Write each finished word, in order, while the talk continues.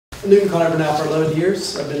Newton Conover now for 11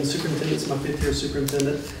 years. I've been superintendent. It's my 5th year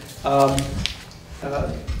superintendent. I'm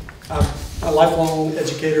a lifelong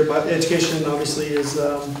educator, but education obviously is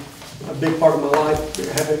a big part of my life,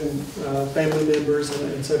 having family members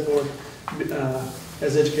and so forth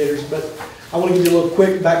as educators. But I want to give you a little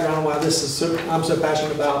quick background on why this is I'm so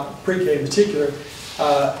passionate about pre-K in particular.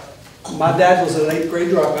 My dad was an 8th grade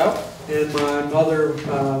dropout, and my mother,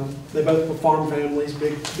 they both were farm families,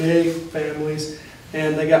 big families,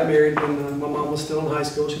 and they got married when my mom was still in high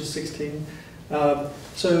school. She was 16.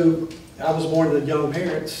 So I was born to young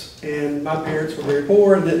parents, and my parents were very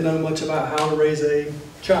poor and didn't know much about how to raise a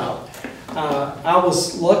child. I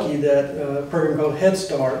was lucky that a program called Head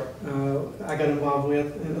Start I got involved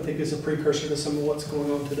with, and I think it's a precursor to some of what's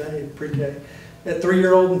going on today in pre-K. At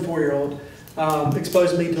 3-year-old and 4-year-old,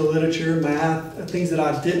 exposed me to literature, math, things that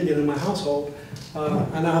I didn't get in my household.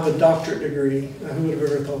 I now have a doctorate degree. Who would have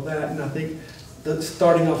ever thought that? And I think that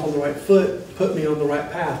starting off on the right foot put me on the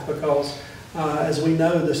right path, because as we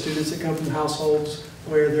know, the students that come from households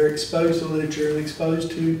where they're exposed to literature and exposed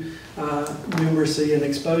to numeracy and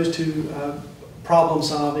exposed to problem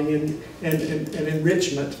solving and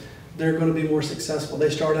enrichment, they're going to be more successful. They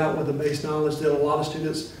start out with a base knowledge that a lot of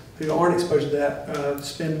students who aren't exposed to that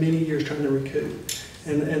spend many years trying to recoup.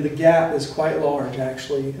 And the gap is quite large,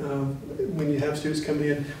 actually, when you have students come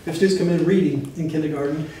in. We have students come in reading in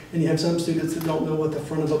kindergarten, and you have some students that don't know what the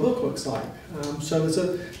front of a book looks like. So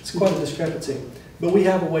it's quite a discrepancy. But we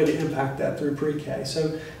have a way to impact that through pre-K.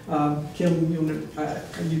 So, Kim,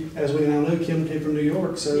 as we now know, Kim came from New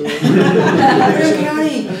York, so...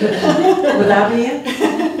 County! Would I be in?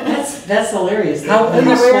 That's hilarious. How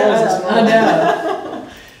small is this? I know.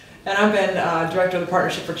 And I've been director of the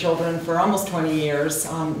Partnership for Children for almost 20 years,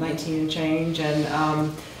 19 and change,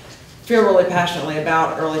 and feel really passionately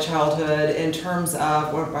about early childhood in terms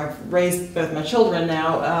of where I've raised both my children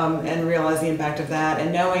now and realize the impact of that,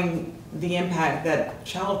 and knowing the impact that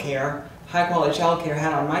childcare, high-quality childcare,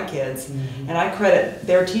 had on my kids. Mm-hmm. And I credit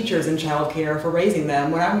their teachers in childcare for raising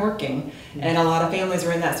them when I'm working. Mm-hmm. And a lot of families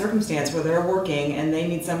are in that circumstance where they're working and they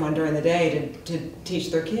need someone during the day to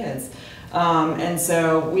teach their kids. And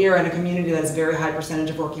so we are in a community that has a very high percentage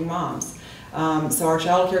of working moms. So our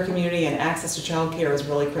child care community and access to child care is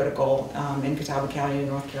really critical in Catawba County in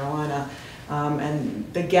North Carolina.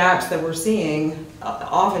 And the gaps that we're seeing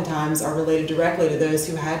oftentimes are related directly to those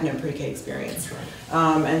who had no pre-K experience. That's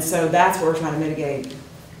right. And so that's what we're trying to mitigate,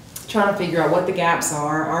 trying to figure out what the gaps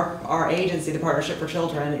are. Our agency, the Partnership for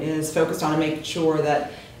Children, is focused on making sure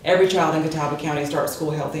that every child in Catawba County starts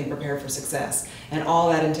school healthy and prepared for success, and all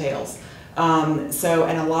that entails.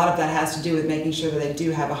 And a lot of that has to do with making sure that they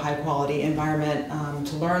do have a high quality environment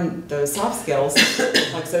to learn those soft skills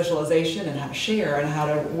like socialization and how to share and how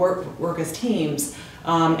to work as teams.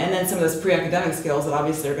 And then some of those pre-academic skills that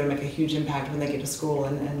obviously are going to make a huge impact when they get to school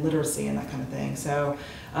and literacy and that kind of thing. So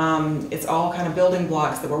it's all kind of building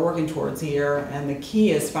blocks that we're working towards here, and the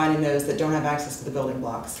key is finding those that don't have access to the building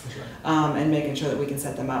blocks and making sure that we can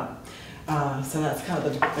set them up. So that's kind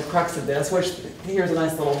of the crux of this, which here's a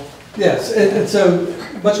nice little... Yes, and so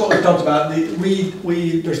much what we've talked about,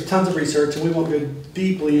 there's tons of research, and we won't go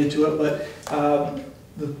deeply into it, but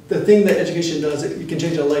the thing that education does, it can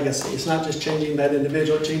change a legacy. It's not just changing that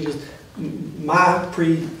individual, it changes my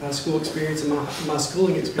pre-school experience, and my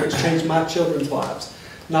schooling experience changed my children's lives,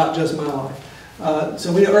 not just my life.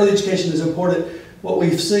 So we know early education is important. What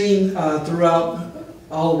we've seen throughout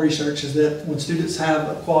all research is that when students have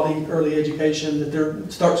a quality early education, that they're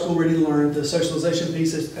start school ready to learn, the socialization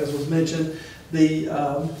piece, as was mentioned, the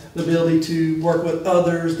ability to work with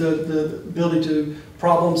others, the ability to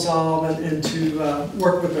problem solve and to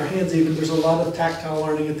work with their hands even. There's a lot of tactile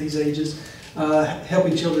learning at these ages,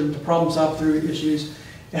 helping children to problem solve through issues.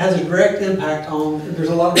 It has a direct impact on, there's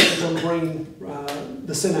a lot of things on the brain,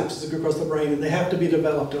 the synapses that go across the brain, and they have to be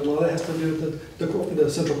developed. And a lot of it has to do with the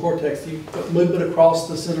central cortex, the movement across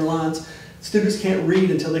the center lines. Students can't read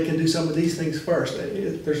until they can do some of these things first.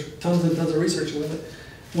 There's tons and tons of research with it.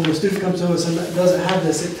 When a student comes to us and doesn't have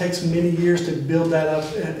this, it takes many years to build that up,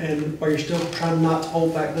 and while you're still trying not to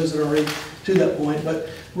hold back those that are already to that point. But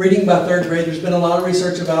reading by 3rd grade, there's been a lot of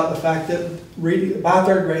research about the fact that reading by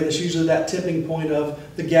 3rd grade is usually that tipping point of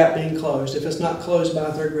the gap being closed. If it's not closed by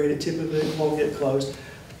 3rd grade, it typically won't get closed.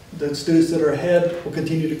 The students that are ahead will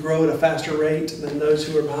continue to grow at a faster rate than those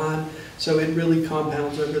who are behind. So it really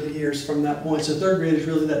compounds over the years from that point. So 3rd grade is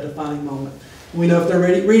really that defining moment. We know if they're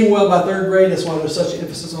reading well by 3rd grade, that's why there's such an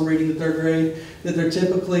emphasis on reading in 3rd grade, that they're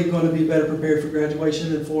typically going to be better prepared for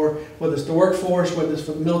graduation and for whether it's the workforce, whether it's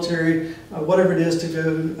for the military, whatever it is to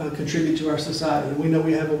go contribute to our society. And we know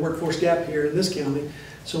we have a workforce gap here in this county.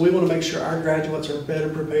 So we want to make sure our graduates are better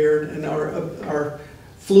prepared and are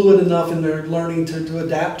fluid enough in their learning to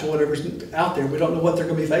adapt to whatever's out there. We don't know what they're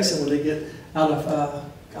going to be facing when they get out of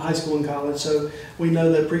high school and college. So we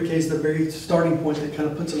know that pre-K is the very starting point that kind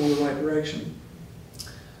of puts them on the right direction.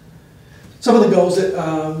 Some of the goals that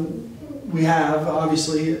we have,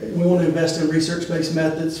 obviously, we want to invest in research-based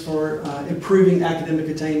methods for improving academic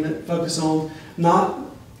attainment, focus on not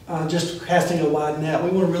just casting a wide net.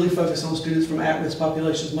 We want to really focus on students from at-risk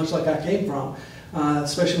populations, much like I came from,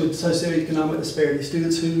 especially with socioeconomic disparity.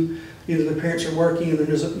 Students who either their parents are working and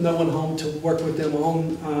there's no one home to work with them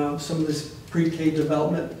on some of this pre-K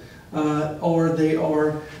development,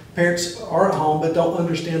 or parents are at home but don't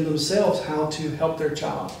understand themselves how to help their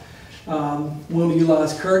child. We want to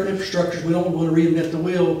utilize current infrastructures. We don't want to reinvent the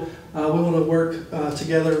wheel. We want to work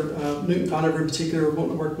together. Newton Conover in particular, we want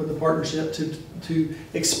to work with the partnership to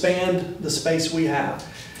expand the space we have.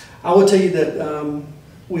 I will tell you that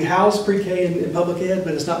we house pre-K in public ed,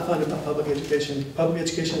 but it's not funded by public education. Public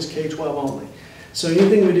education is K-12 only. So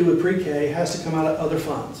anything we do with pre-K has to come out of other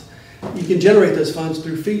funds. You can generate those funds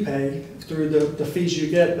through fee pay, through the fees you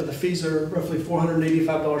get, but the fees are roughly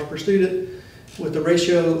 $485 per student. With the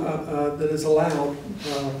ratio that is allowed,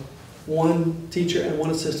 one teacher and one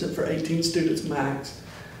assistant for 18 students max.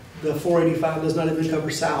 The $485 does not even cover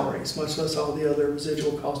salaries, much less all the other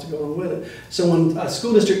residual costs to go along with it. So when a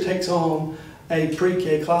school district takes on a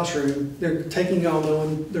pre-K classroom, they're taking on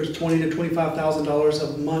knowing there's $20,000 to $25,000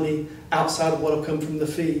 of money outside of what will come from the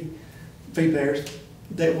fee payers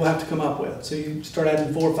that we'll have to come up with. So you start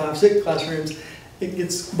adding 4, 5, 6 classrooms.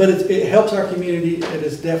 It helps our community. It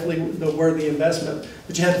is definitely the worthy investment,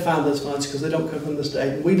 but you have to find those funds because they don't come from the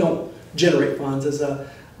state. We don't generate funds as a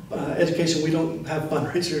education. We don't have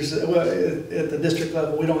fundraisers at the district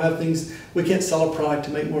level. We don't have things. We can't sell a product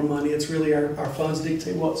to make more money. It's really our funds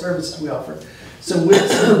dictate what services we offer. So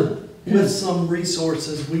with some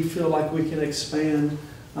resources, we feel like we can expand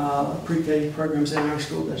pre-K programs in our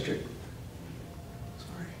school district.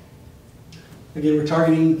 Again, we're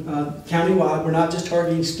targeting countywide. We're not just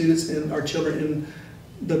targeting students and our children in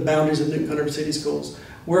the boundaries of Newton Conover City Schools.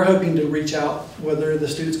 We're hoping to reach out, whether the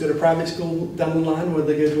students go to private school down the line, whether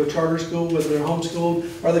they go to a charter school, whether they're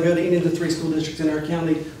homeschooled, or they go to any of the 3 school districts in our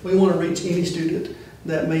county. We want to reach any student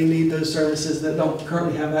that may need those services that don't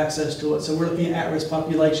currently have access to it. So we're looking at at-risk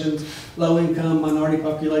populations, low-income, minority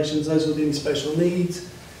populations, those with any special needs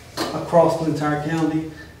across the entire county.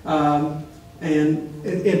 And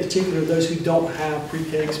in particular, those who don't have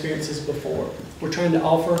pre-K experiences before. We're trying to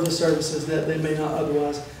offer the services that they may not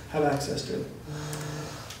otherwise have access to.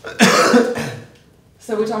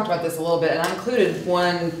 So we talked about this a little bit, and I included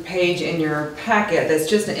one page in your packet that's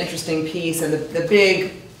just an interesting piece, and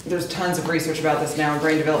there's tons of research about this now, and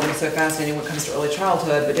brain development is so fascinating when it comes to early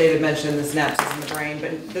childhood, but David mentioned the synapses in the brain,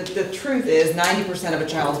 but the truth is 90% of a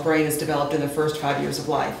child's brain is developed in the first 5 years of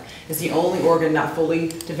life. It's the only organ not fully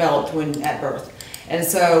developed when at birth. And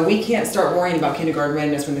so we can't start worrying about kindergarten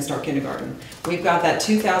readiness when they start kindergarten. We've got that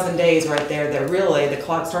 2,000 days right there that really the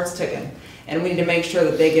clock starts ticking. And we need to make sure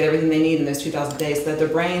that they get everything they need in those 2,000 days so that their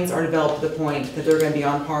brains are developed to the point that they're going to be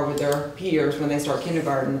on par with their peers when they start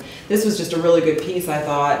kindergarten. This was just a really good piece, I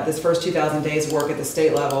thought, this first 2,000 days of work at the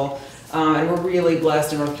state level. And we're really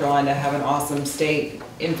blessed in North Carolina to have an awesome state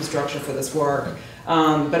infrastructure for this work.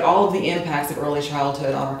 But all of the impacts of early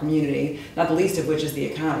childhood on our community, not the least of which is the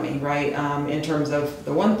economy, right? In terms of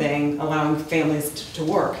the one thing, allowing families to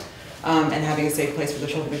work. And having a safe place for the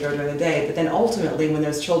children to go during the day. But then ultimately, when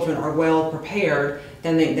those children are well prepared,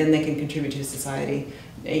 then they can contribute to society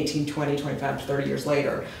 18, 20, 25 to 30 years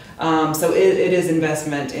later. So it is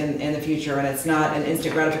investment in the future, and it's not an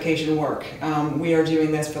instant gratification work. We are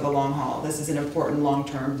doing this for the long haul. This is an important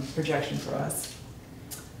long-term projection for us.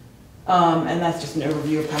 And that's just an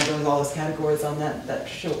overview of kind of all those categories on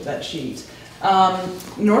that sheet.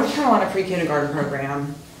 North Carolina Pre-Kindergarten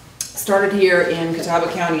Program started here in Catawba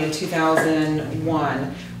County in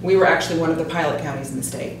 2001. We were actually one of the pilot counties in the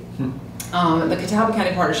state. The Catawba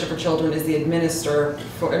County Partnership for Children is the administrator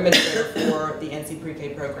for the NC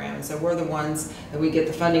Pre-K program. And so we're the ones that we get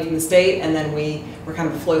the funding from the state, and then we're kind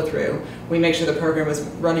of a flow through. We make sure the program is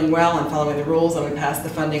running well and following the rules, and we pass the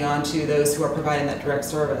funding on to those who are providing that direct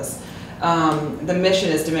service. The mission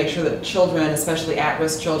is to make sure that children, especially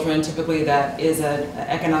at-risk children, typically that is an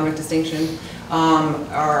economic distinction,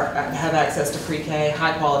 have access to pre-K,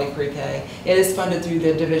 high-quality pre-K. It is funded through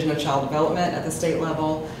the Division of Child Development at the state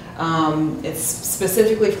level. It's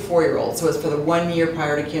specifically for 4-year-olds, so it's for the 1 year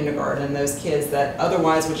prior to kindergarten, and those kids that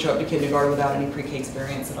otherwise would show up to kindergarten without any pre-K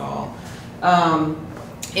experience at all.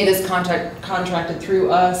 It is contracted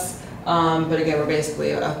through us. But again, we're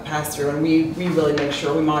basically a pass-through, and we really make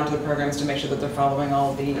sure, we monitor the programs to make sure that they're following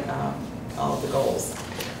all of the goals.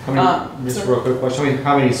 How many, just a real quick question,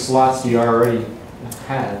 how many slots do you already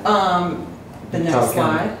have? The next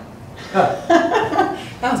slide. That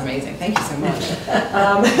was amazing, thank you so much.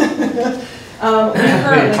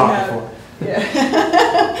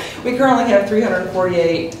 We currently have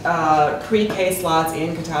 348 pre-K slots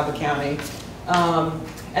in Catawba County.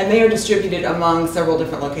 And they are distributed among several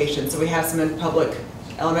different locations. So we have some in public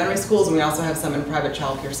elementary schools, and we also have some in private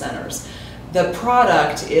child care centers. The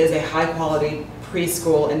product is a high-quality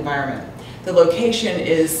preschool environment. The location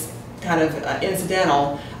is kind of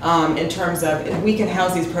incidental in terms of we can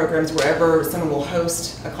house these programs wherever someone will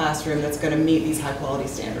host a classroom that's going to meet these high-quality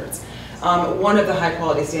standards. One of the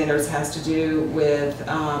high-quality standards has to do with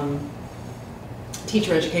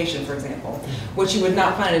teacher education, for example, which you would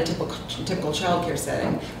not find in a typical child care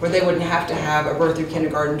setting, where they wouldn't have to have a birth through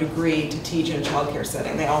kindergarten degree to teach in a child care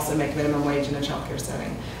setting. They also make minimum wage in a child care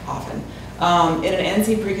setting often. In an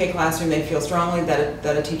NC pre-K classroom, they feel strongly that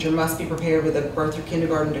a teacher must be prepared with a birth through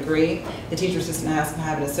kindergarten degree. The teacher assistant has to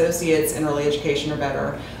have an associate's in early education or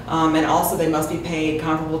better. And also they must be paid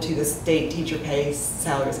comparable to the state teacher pay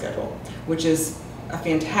salary schedule, which is a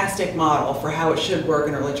fantastic model for how it should work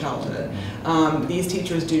in early childhood. These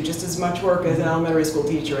teachers do just as much work as an elementary school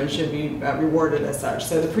teacher and should be rewarded as such.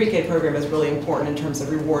 So the pre-K program is really important in terms of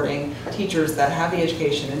rewarding teachers that have the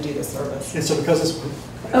education and do the service. And so because it's...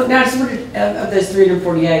 Oh, now I just wondered, of those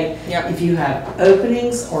 348, Yep. if you have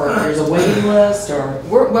openings or there's a waiting list or...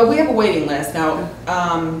 Well, we have a waiting list. Now,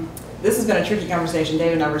 this has been a tricky conversation.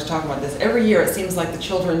 David and I were just talking about this. Every year it seems like the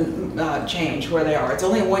children change where they are. It's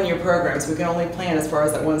only a one-year program, so we can only plan as far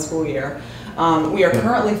as that one school year. We are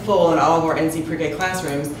currently full in all of our NC pre-K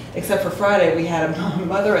classrooms, except for Friday we had a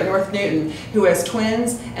mother at North Newton who has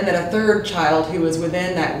twins, and then a third child who was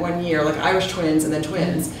within that 1 year, like Irish twins and then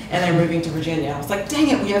twins, and they're moving to Virginia. I was like, dang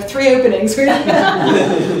it, we have 3 openings.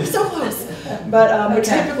 So close. But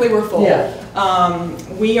typically we're full. Yeah.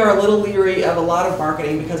 We are a little leery of a lot of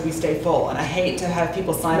marketing because we stay full, and I hate to have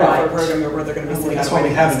people sign up for a program where they're going to be sitting on That's a why we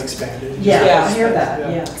waiting haven't list. expanded. Yeah, I hear that,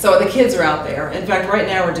 Yeah. yeah. So the kids are out there. In fact, right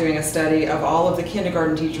now we're doing a study of all of the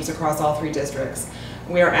kindergarten teachers across all 3 districts.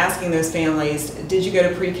 We are asking those families, did you go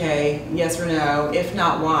to pre-K, yes or no? If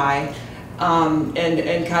not, why?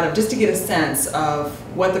 And kind of just to get a sense of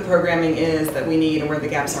what the programming is that we need and where the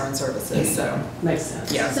gaps are in services. So Makes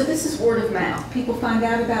sense. yeah. So this is word of mouth. People find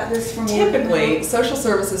out about this from word of Typically, mouth? social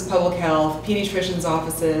services, public health, pediatricians'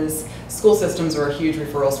 offices, school systems are a huge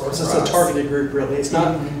referral source So for it's us. a targeted group, really. It's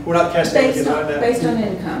not, we're not casting Based anything on, like that. based on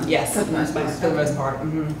income? Yes. For the most part. For the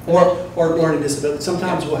most part. Or learning disability.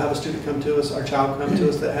 Sometimes we'll have a student come to us, our child come to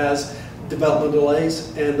us that has developmental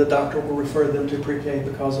delays, and the doctor will refer them to pre-K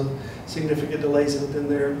because of significant delays within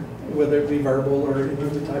their, whether it be verbal or any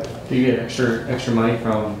other type. Do you get extra money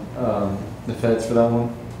from the feds for that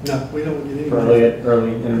one? No, we don't get any. For money.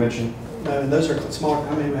 early intervention? No, and those are smaller.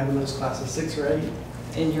 How many we have in those classes? 6 or 8?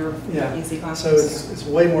 In your Yeah. easy So classes. it's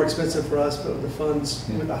way more expensive for us, but the funds,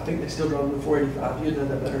 Yeah. I think they still draw them to 485. You'd know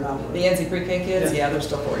that better than I would. The NC pre-K kids, Yeah. yeah, they're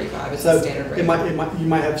still 45. It's So the standard rate. you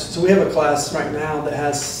might have, so we have a class right now that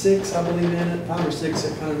has 6, I believe, in it, 5 or 6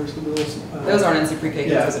 at Congress. Those aren't NC pre-K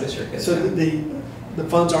kids, Yeah. those are district kids. So yeah. the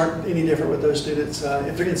funds aren't any different with those students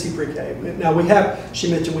if they're NC pre-K. Now we have,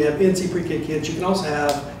 she mentioned we have NC pre-K kids. You can also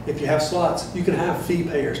have, if you have slots, you can have fee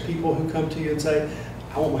payers, people who come to you and say,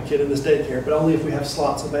 I want my kid in this daycare, but only if we have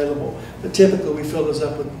slots available. But typically we fill those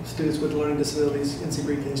up with students with learning disabilities, NC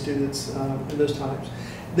pre-K students in those times.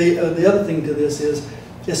 The other thing to this is,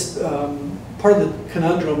 part of the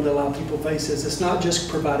conundrum that a lot of people face is it's not just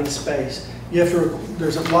providing space. You have to,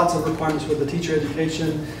 there's lots of requirements with the teacher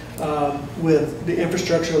education, with the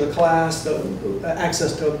infrastructure of the class, the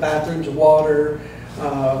access to bathrooms, water,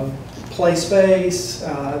 play space,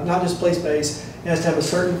 not just play space. It has to have a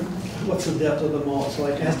certain, what's the depth of the mulch?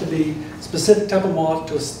 Like it has to be specific type of mulch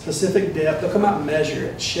to a specific depth. They'll come out and measure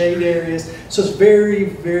it, shade areas. So it's very,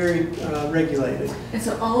 very regulated. And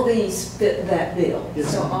so all these fit that bill?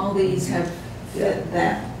 Yes. So all these have fit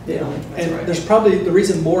that bill? And right. there's probably, the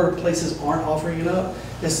reason more places aren't offering it up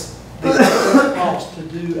is the upfront cost to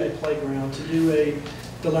do a playground, to do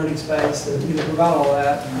the learning space, to provide all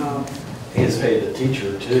that. And pay the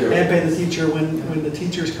teacher too. And pay the teacher when the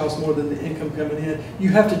teachers cost more than the income coming in. You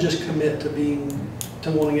have to just commit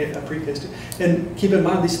to wanting a pre-K student. And keep in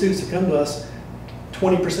mind, these students that come to us,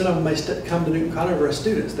 20% of them may come to Newton Conover as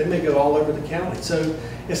students. They may go all over the county. So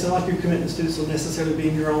it's not like you're committing students will necessarily be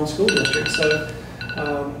in your own school district. So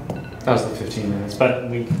That was the 15 minutes, but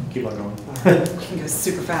we can keep on going. We can go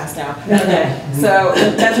super fast now. Okay, so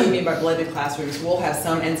that's what we mean by blended classrooms. We'll have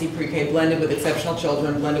some NC pre-K blended with exceptional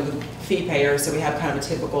children, blended with fee payers, so we have kind of a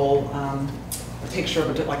typical picture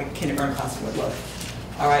of like a kindergarten classroom would look.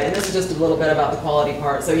 All right, and this is just a little bit about the quality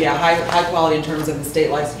part. So yeah, high quality in terms of the state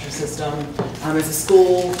licensure system. It's a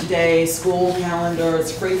school day, school calendar,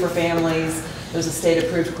 it's free for families. There's a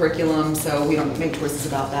state-approved curriculum, so we don't make choices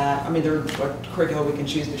about that. I mean, there's a curriculum we can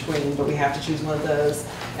choose between, but we have to choose one of those.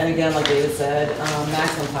 And again, like David said,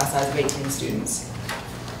 maximum class size of 18 students.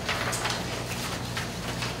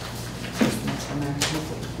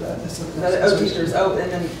 Oh, teachers. Oh, and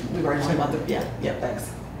then we've already talked about the, yeah, thanks.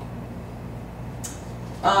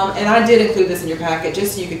 And I did include this in your packet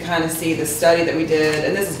just so you could kind of see the study that we did,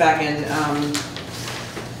 and this is back in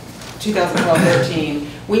 2012-13.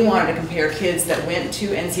 We wanted to compare kids that went to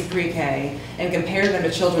NC Pre-K and compare them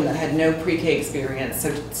to children that had no pre-K experience.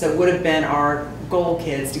 So would have been our goal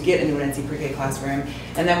kids to get into an NC Pre-K classroom,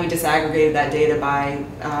 and then we disaggregated that data by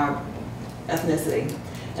ethnicity.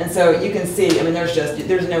 And so you can see, I mean,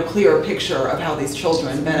 there's no clearer picture of how these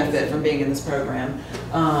children benefit from being in this program.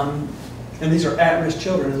 And these are at-risk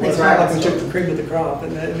children. It's not like we took the cream of the crop.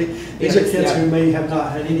 And I mean, these are kids who may have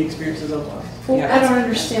not had any experiences otherwise. Well, I don't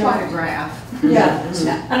understand. Quite a graph.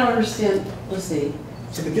 Yeah, I don't understand, let's see.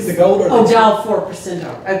 So the gold or Oh, dial 4%.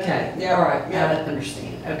 Okay, Yeah. all right, Yeah. I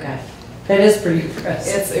understand, okay. That is pretty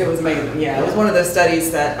impressive. It was amazing, yeah. It was one of those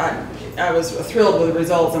studies that I was thrilled with the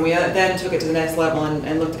results, and we then took it to the next level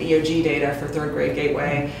and looked at EOG data for third grade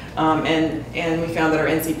Gateway, and we found that our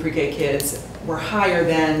NC Pre-K kids were higher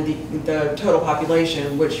than the total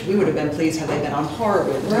population, which we would have been pleased had they been on par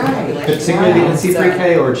with the Right. population. Particularly the NC So-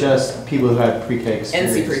 pre-K or just people who had pre-K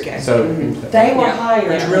experience? NC pre-K. So, They were Yeah. higher.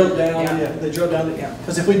 They drilled down, Yeah. they drilled down. Yeah.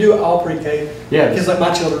 Because if we do all pre-K, yeah, kids like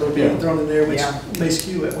my children would be Yeah. thrown in there, which Yeah. may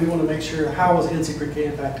skew it. We want to make sure, how was NC pre-K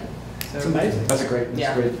impacted? It's amazing. that's a great,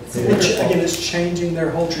 Yeah. Again, it's changing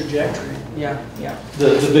their whole trajectory. Yeah, yeah.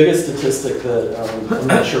 The biggest statistic that, I'm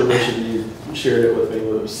not sure which of you shared it with me,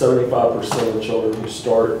 was 75% of children who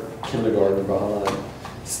start kindergarten behind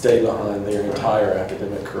stay behind their entire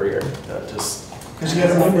academic career. That just, Because you got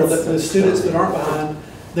to remember that the students that aren't behind,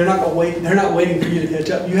 they're not waiting for you to catch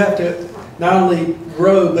up. You have to not only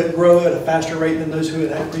grow, but grow at a faster rate than those who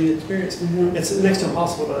had had previous experience. It's next to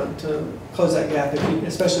impossible to close that gap,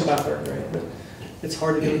 especially by third grade. But it's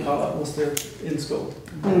hard to get them caught up once they're in school.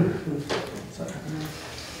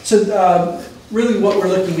 So really what we're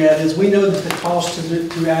looking at is we know that the cost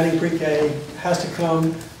to adding pre-K has to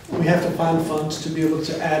come, we have to find funds to be able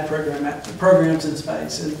to add programs in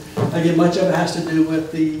space. And again, much of it has to do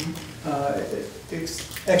with the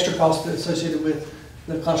extra cost associated with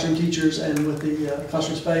the classroom teachers and with the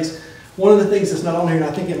classroom space. One of the things that's not on here, and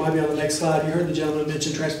I think it might be on the next slide, you heard the gentleman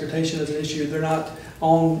mention transportation as an issue. They're not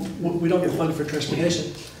on, we don't get funded for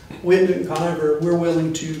transportation. We at Newton Conover, we're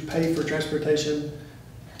willing to pay for transportation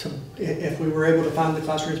if we were able to find the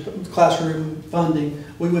classroom funding,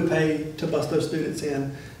 we would pay to bus those students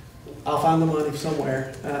in. I'll find the money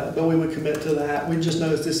somewhere, but we would commit to that. We just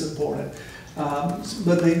know it's this important.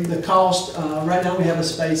 But the cost, right now we have a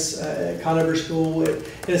space at Conover School. It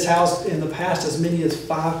has housed in the past as many as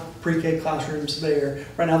 5 pre-K classrooms there.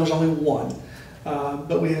 Right now there's only 1.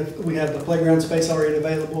 But we have the playground space already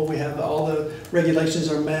available. We have all the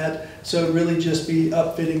regulations are met. So it really just be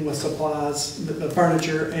upfitting with supplies, the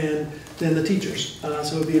furniture, and then the teachers.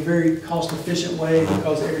 So it would be a very cost-efficient way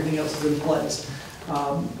because everything else is in place.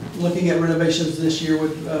 Looking at renovations this year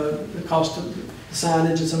with the cost of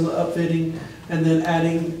signage and some of the upfitting, and then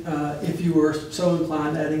adding, if you were so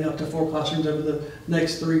inclined, adding up to 4 classrooms over the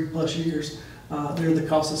next 3+ years. They're the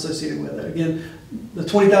costs associated with it. Again, the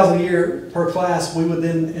 $20,000 a year per class we would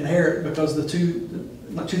then inherit because the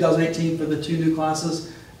 2018 for the 2 new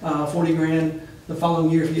classes, $40,000. The following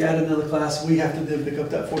year, if you add another class, we have to then pick up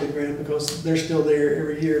that $40,000 because they're still there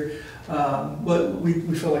every year. But we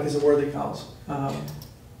feel like it's a worthy cause.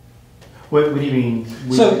 What do you mean?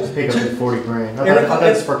 We So, pick up the $40,000? I thought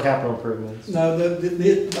that's for capital improvements. No,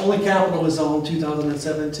 the only capital is on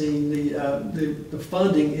 2017. The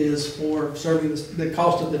funding is for serving the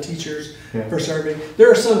cost of the teachers for serving.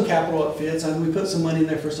 There are some capital outfits, and we put some money in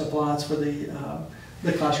there for supplies for the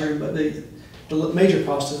classroom, but the major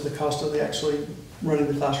cost is the cost of actually running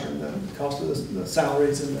the classroom, the cost of the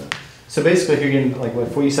salaries and the. So basically, if you're getting like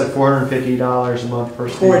what you said, $450 a month per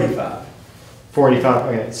student. 485.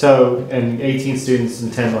 485. Okay. So and 18 students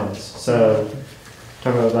in 10 months. So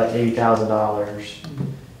talking about like $80,000.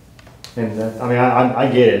 And I mean, I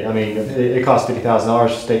get it. I mean, it costs $50,000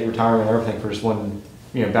 for state retirement and everything for just one,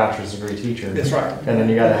 bachelor's degree teacher. That's right. And then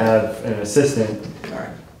you got to have an assistant. All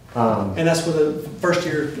right. And that's for the first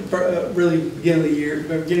year, really beginning of the year,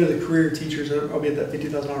 beginning of the career teachers will be at that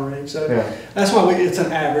 $50,000 range. So Yeah. that's why it's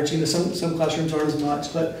an average. Some classrooms aren't as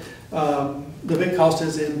much, but the big cost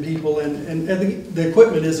is in people, and the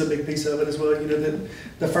equipment is a big piece of it as well.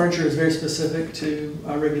 The furniture is very specific to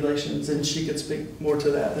regulations, and she could speak more to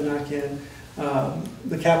that than I can.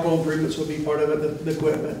 The capital improvements would be part of it, the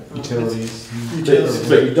equipment. Utilities.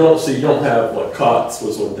 But you don't have, like, cots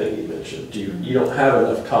was one thing you mentioned. You don't have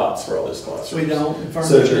enough cots for all those classrooms. We don't, So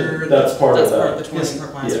furniture. that's part of That's part of that. the 20 per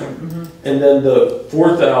classroom. Mhm. And then the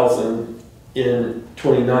 4,000 in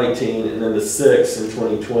 2019, and then the 6 in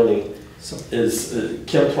 2020 So- is,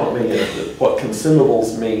 Kim taught me what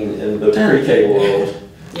consumables mean in the pre-K world.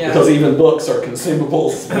 Yeah, Because even books are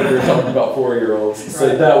consumables when you're talking about 4-year-olds. So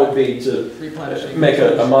Right. that would be to replenishing. make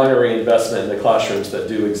a minor reinvestment in the classrooms that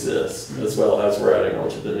do exist, as well as we're adding on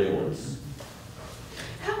to the new ones.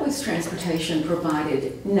 How is transportation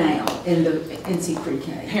provided now in the NC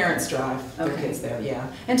Pre-K? Parents drive their Okay. kids there, yeah.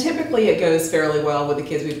 And typically it goes fairly well with the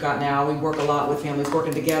kids we've got now. We work a lot with families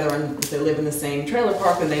working together, and if they live in the same trailer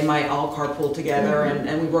park, then they might all carpool together,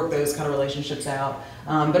 and we work those kind of relationships out.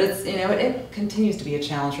 But it's, it continues to be a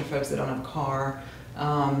challenge for folks that don't have a car.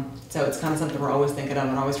 So it's kind of something we're always thinking of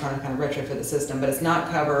and always trying to kind of retrofit the system, but it's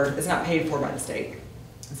not covered, it's not paid for by the state.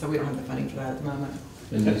 And so we don't have the funding for that at the moment.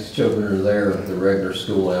 And these children are there at the regular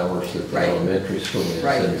school hours that the Right. elementary school is,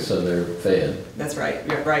 Right. and so they're fed. That's right,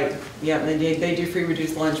 yeah, right. Yeah, they do free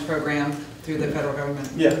reduced lunch program through the federal government.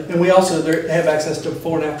 Yeah, and we also they have access to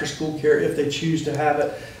before and after school care if they choose to have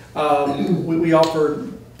it. We offer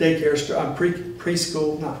daycare,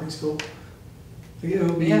 preschool, not preschool. It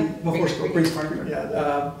would be Yeah, before school, preschool,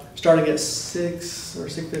 yeah, starting at 6 or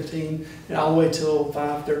 6:15 and all the way till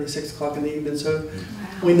 5:30, 6 o'clock in the evening. So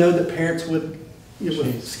we know that parents would,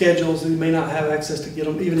 with schedules, they may not have access to get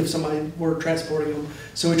them, even if somebody were transporting them.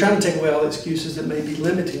 So we're trying to take away all the excuses that may be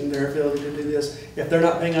limiting their ability to do this. If they're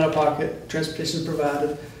not paying out of pocket, transportation is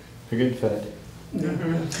provided. You're getting fed. Yeah.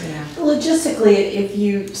 Logistically, if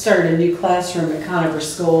you started a new classroom at Conover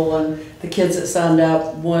School and the kids that signed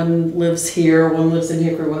up, one lives here, one lives in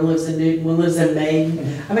Hickory, one lives in Newton, one lives in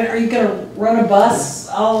Maine. I mean, are you gonna run a bus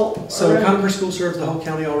all? So around? Conover School serves the whole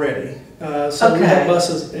county already. So we have Okay.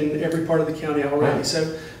 buses in every part of the county already. Right. So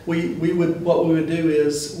what we would do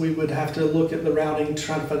is we would have to look at the routing,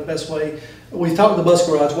 try to find the best way. We talked to the bus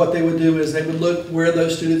garage. What they would do is they would look where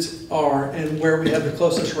those students are and where we have the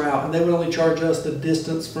closest route, and they would only charge us the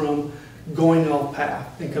distance from going off path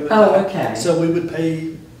and coming Oh, back. okay. So we would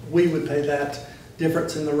pay that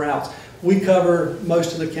difference in the routes. We cover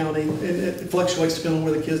most of the county, and it fluctuates depending on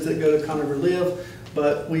where the kids that go to Conover live,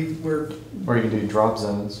 but we're Or you can do drop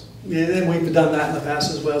zones. yeah, and we've done that in the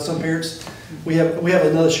past as well. Some parents, we have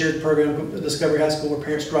another shared program, Discovery High School, where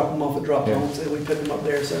parents drop them off at drop zones and we pick them up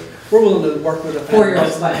there. So we're willing to work with a family.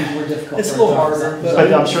 4-year-olds might be more difficult. It's a for little adults. harder,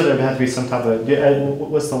 But I'm sure there'd have to be some type of,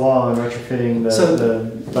 what's the law on retrofitting So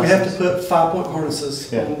the we have to buses? put 5-point harnesses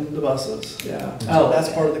Yeah. on the buses. Yeah. Oh. So that's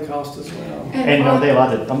part of the cost as well. And are they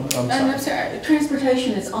allowed to, I'm And sorry. I'm sorry,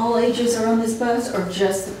 transportation is all ages are on this bus or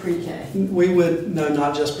just the Pre-K? We would, no,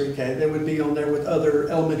 not just pre-K. They would be on there with other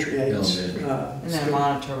elementary age. Elementary. And then a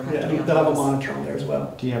monitor would have Yeah, to be on they'll have a the bus. monitor on there as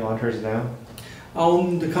well. Do you have monitors now?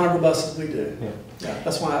 On the Conover buses, we do. Yeah. Yeah,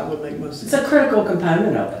 that's why it would make most It's sense. a critical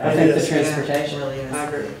component of it, I It think, the is. transportation. Yeah, it really is. I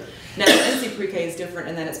agree. Now, NC Pre-K is different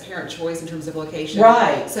in that it's parent choice in terms of location.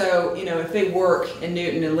 Right. So, if they work in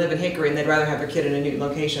Newton and live in Hickory and they'd rather have their kid in a Newton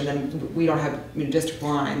location, then we don't have district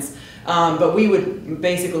lines. But we would,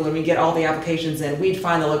 basically, when we get all the applications in, we'd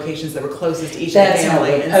find the locations that were closest to each That's how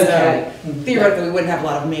family. we- And okay. so theoretically, we wouldn't have a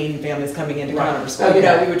lot of Maine families coming into Right. Conover School.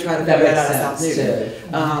 Okay. We would try to That figure that makes out of South sense, Newton.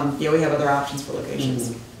 too. Yeah, we have other options for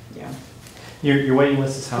locations. Yeah. Your waiting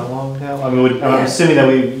list is how long now? I mean, I'm Yeah. assuming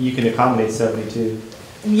that you can accommodate 72.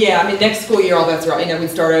 Yeah, I mean, next school year, all that's right. We'd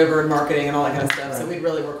start over in marketing and all that kind of stuff. So Right. we'd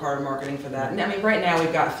really work hard in marketing for that. And I mean, right now,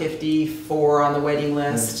 we've got 54 on the waiting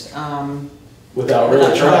list. Without really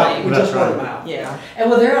Without trying. trying. We just wrote them out. Yeah, And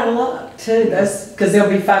well, they're out a lot too, that's, because they'll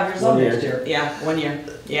be 5 years old 1 year. next year. yeah, 1 year.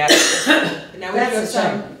 Yeah. Now, we do That's have a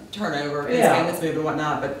some turnover in Yeah. families move and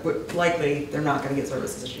whatnot, but likely they're not going to get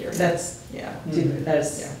services this year. That's, Yeah.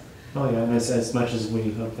 that's, Yeah. Oh, yeah, and as much as we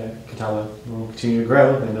hope that Catawba will continue to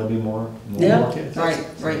grow, and there'll be more Yeah. kids. Right,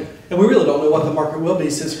 right. And we really don't know what the market will be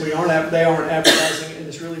since they aren't advertising it and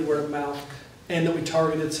it's really word of mouth. And that we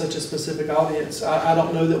targeted such a specific audience. I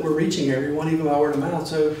don't know that we're reaching everyone even by word of mouth.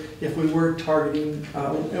 So if we were targeting,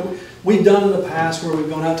 and we've done in the past where we've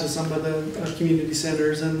gone out to some of the community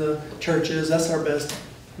centers and the churches. That's our best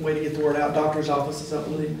way to get the word out. Doctor's offices, I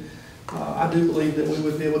believe. I do believe that we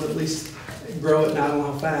would be able to at least grow it, and I don't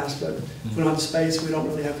know how fast, but if we don't have the space, we don't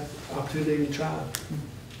really have opportunity to try.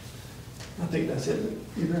 I think that's it.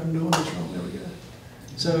 Either I'm doing this wrong, there we go.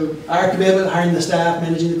 So our commitment, hiring the staff,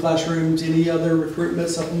 managing the classrooms, any other recruitment,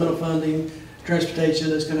 supplemental funding, transportation,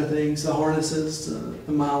 those kind of things, the harnesses,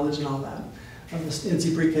 the mileage and all that. The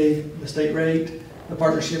NC Pre-K, the state rate, the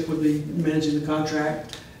partnership would be managing the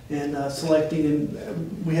contract and selecting,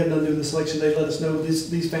 and we have done doing the selection. They let us know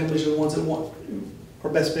these families are the ones that are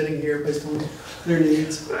best fitting here based on their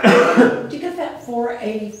needs. Do you get that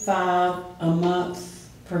 $485 a month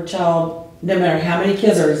per child, no matter how many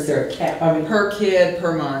kids, or is there a cap? I mean, Per kid,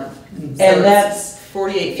 per month. and So that's, it's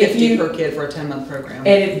 $48.50 if you- per kid for a 10-month program.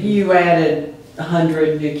 and if you added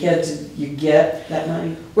 100 new kids, you get that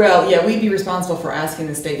money? Well, yeah, we'd be responsible for asking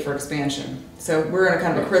the state for expansion. So we're in a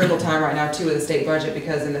kind of a critical time right now too with the state budget,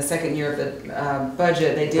 because in the second year of the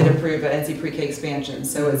budget, they did approve an NC Pre-K expansion.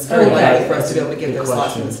 So it's very Okay. likely for us to be able to get Good those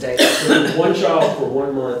slots from the question. state. One child for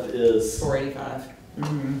 1 month is, $485.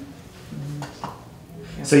 Mm-hmm.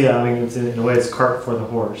 So yeah, I mean, it's in a way, it's cart for the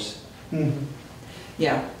horse. Mhm.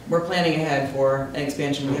 Yeah, we're planning ahead for an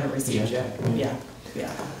expansion we haven't received yet. Yeah,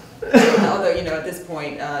 yeah. Although, you know, at this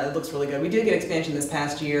point, it looks really good. We did get expansion this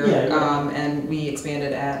past year, Yeah. and we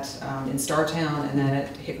expanded in Startown and then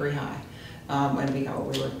at Hickory High. And we got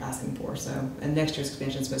what we were asking for, so, and next year's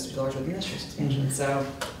expansion is supposed to be larger than this year's expansion, so.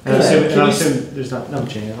 And I Okay. assume, Can and I you- assume there's not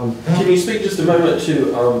change. can you speak just a moment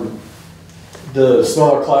to the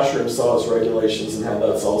smaller classroom size regulations and how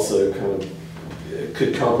that's also kind of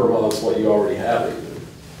could compromise what you already have?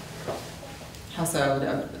 How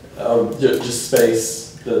so? Just space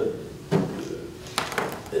that,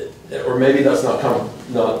 or maybe that's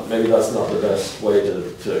maybe that's not the best way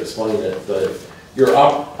to explain it, but your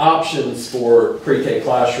options for pre-K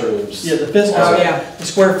classrooms. Yeah, the physical, Oh, yeah. the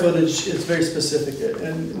square footage is very specific,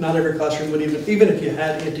 and not every classroom would even if you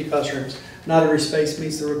had empty classrooms, not every space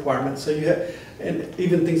meets the requirements. So you have, and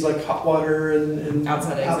even things like hot water and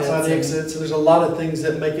Outside exits outside and- exits. So there's a lot of things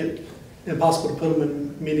that make it impossible to put them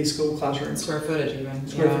in mini school classrooms. Square footage even,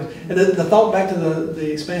 Square yeah. foot. And the thought, back to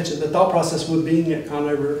the expansion, the thought process with being at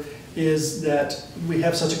Conover is that we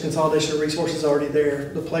have such a consolidation of resources already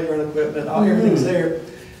there, the playground equipment, everything's there.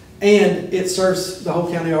 And it serves the whole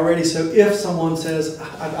county already, so if someone says,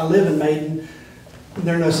 I live in Maiden,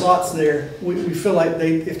 there are no slots there, we feel like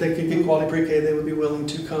if they could get quality pre-K, they would be willing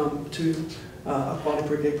to come to a quality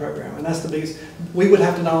pre-K program. And that's the biggest, we would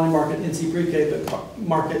have to not only market NC Pre-K, but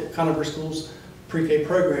market Conover Schools pre-K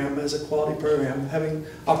program as a quality program, having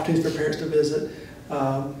opportunities for parents to visit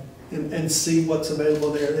and see what's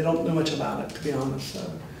available there. They don't know much about it, to be honest, so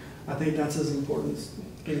I think that's as important as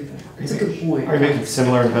anything. That's a good point. Are you making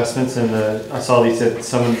similar investments in I saw these that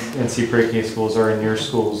some NC Pre-K schools are in your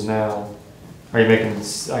schools now. Are you making,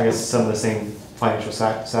 I guess, some of the same financial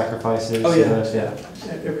sacrifices? Oh, in yeah, those? yeah,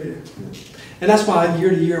 every year. And that's why year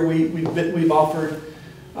to year, we've offered,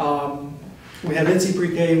 we have NC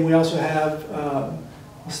Pre-K, and we also have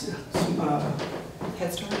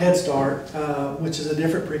Head Start? Head Start, which is a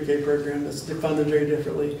different pre-K program that's funded very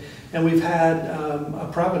differently. And we've had a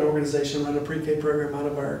private organization run a pre-K program out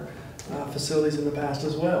of our facilities in the past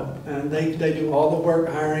as well. And they do all the work,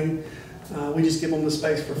 hiring, we just give them the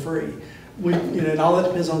space for free. And all that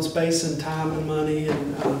depends on space and time and money,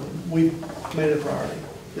 and we've made it a priority.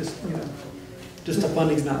 Just the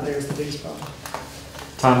funding's not there is the biggest problem.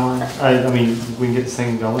 Timeline? I mean, we can get this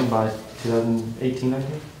thing going by 2018, I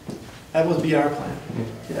think? That would be our plan.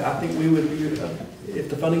 Yeah, I think we would be, if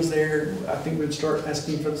the funding's there, I think we'd start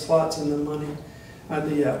asking for the slots and the money,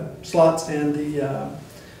 the slots and the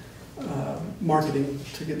marketing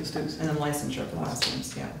to get the students. And then licensure for the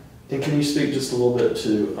classrooms, yeah. And can you speak just a little bit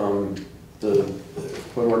to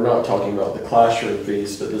when we're not talking about the classroom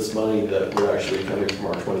fees, but this money that we're actually coming from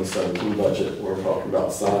our 2017 budget, we're talking about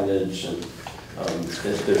signage and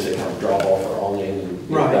if there's a kind of drop off or awning and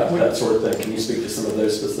Right. that sort of thing. Can you speak to some of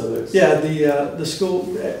those specifics? Yeah, the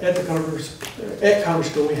school, at Conover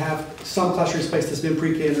School, we have some classroom space that's been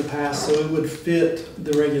pre-K in the past, so it would fit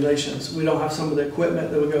the regulations. We don't have some of the equipment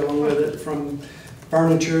that would go along with it, from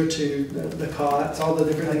furniture to the cots, all the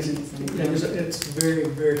different things. It's very,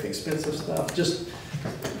 very expensive stuff. Just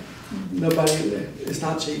it's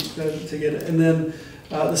not cheap to get it. And then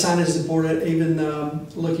the signage is important, even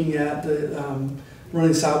looking at the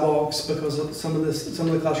running sidewalks, because of some of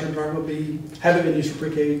the classrooms haven't been used for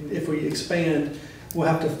pre-K. If we expand, we'll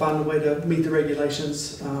have to find a way to meet the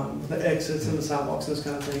regulations, the exits and the sidewalks, those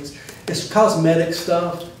kind of things. It's cosmetic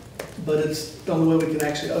stuff, but it's the only way we can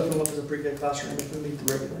actually open them up as a pre-K classroom if we meet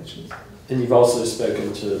the regulations. And you've also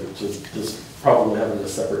spoken to this problem of having a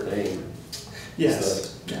separate name.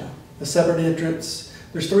 Yes, yeah. A separate entrance.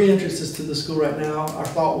 there's 3 entrances to the school right now. Our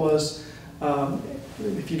thought was,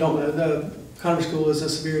 if you don't know, the Conover School is a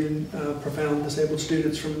severely profound disabled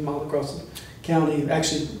students from all across the county,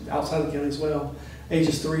 actually outside the county as well,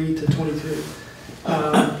 ages 3 to 22.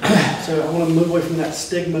 So I want to move away from that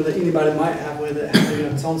stigma that anybody might have with it, having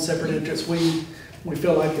its own separate entrance. We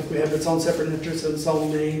feel like if we have its own separate entrance and its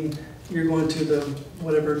own name, you're going to the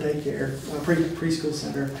whatever daycare, preschool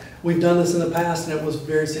center. We've done this in the past and it was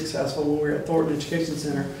very successful when we were at Thornton Education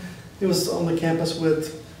Center. It was on the campus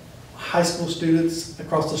with high school students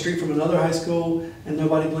across the street from another high school, and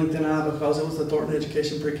nobody blinked an eye because it was the Thornton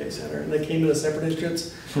Education Pre-K Center. And they came in a separate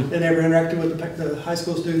entrance. They never interacted with the high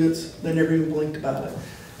school students. They never even blinked about it.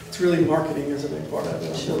 It's really marketing is a big part of it,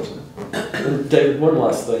 unfortunately. And David, one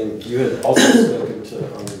last thing. You had also spoken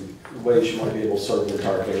to ways you might be able to serve the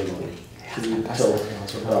entire family. Can you tell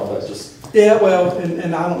about that? Just Yeah, well,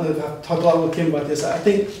 and I don't know if I've talked a lot with Kim about this. I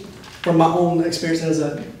think from my own experience as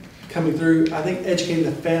a coming through, I think educating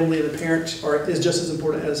the family and the parents is just as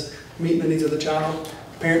important as meeting the needs of the child.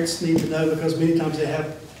 Parents need to know because many times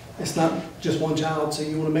it's not just one child, so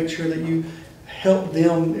you want to make sure that you help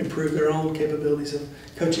them improve their own capabilities of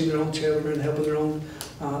coaching their own children, helping their own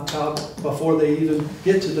child before they even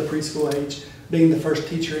get to the preschool age, being the first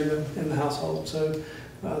teacher in the household. So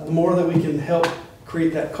the more that we can help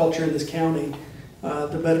create that culture in this county,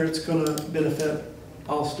 the better it's going to benefit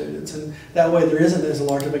all students, and that way there isn't as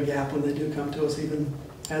large of a gap when they do come to us, even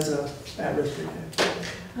as a at-risk pre-K.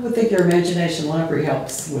 I would think your imagination library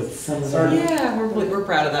helps with some of that. Yeah, we're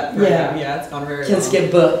proud of that program. Yeah, it's gone very well. Kids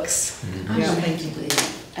get books. I Yeah, just thank have to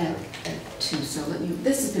leave at 2, so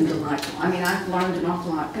this has been delightful. I mean, I've learned an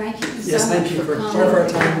awful lot. Thank you so Yes, much thank you for for coming. sorry for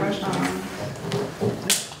our time.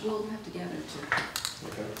 We'll have to gather to.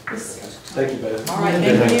 okay. Thank you, both. All right,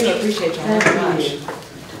 thank you. Appreciate y'all very Thank much. you.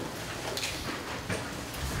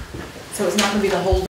 So it's not going to be the whole